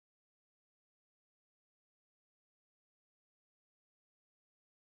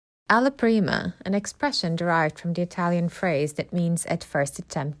Alla Prima, an expression derived from the Italian phrase that means at first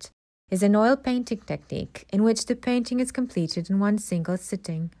attempt, is an oil painting technique in which the painting is completed in one single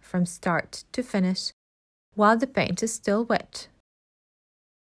sitting, from start to finish, while the paint is still wet.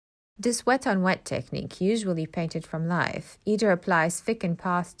 This wet-on-wet technique, usually painted from life, either applies thick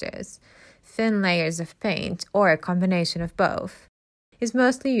impastors, thin layers of paint, or a combination of both, is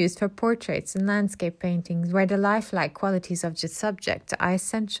mostly used for portraits and landscape paintings where the lifelike qualities of the subject are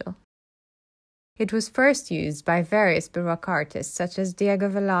essential. It was first used by various Baroque artists such as Diego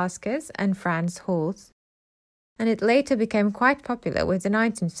Velázquez and Frans, and it later became quite popular with the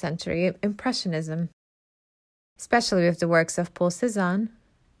 19th century Impressionism, especially with the works of Paul Cézanne,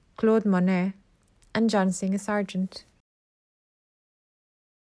 Claude Monet, and John Singer Sargent.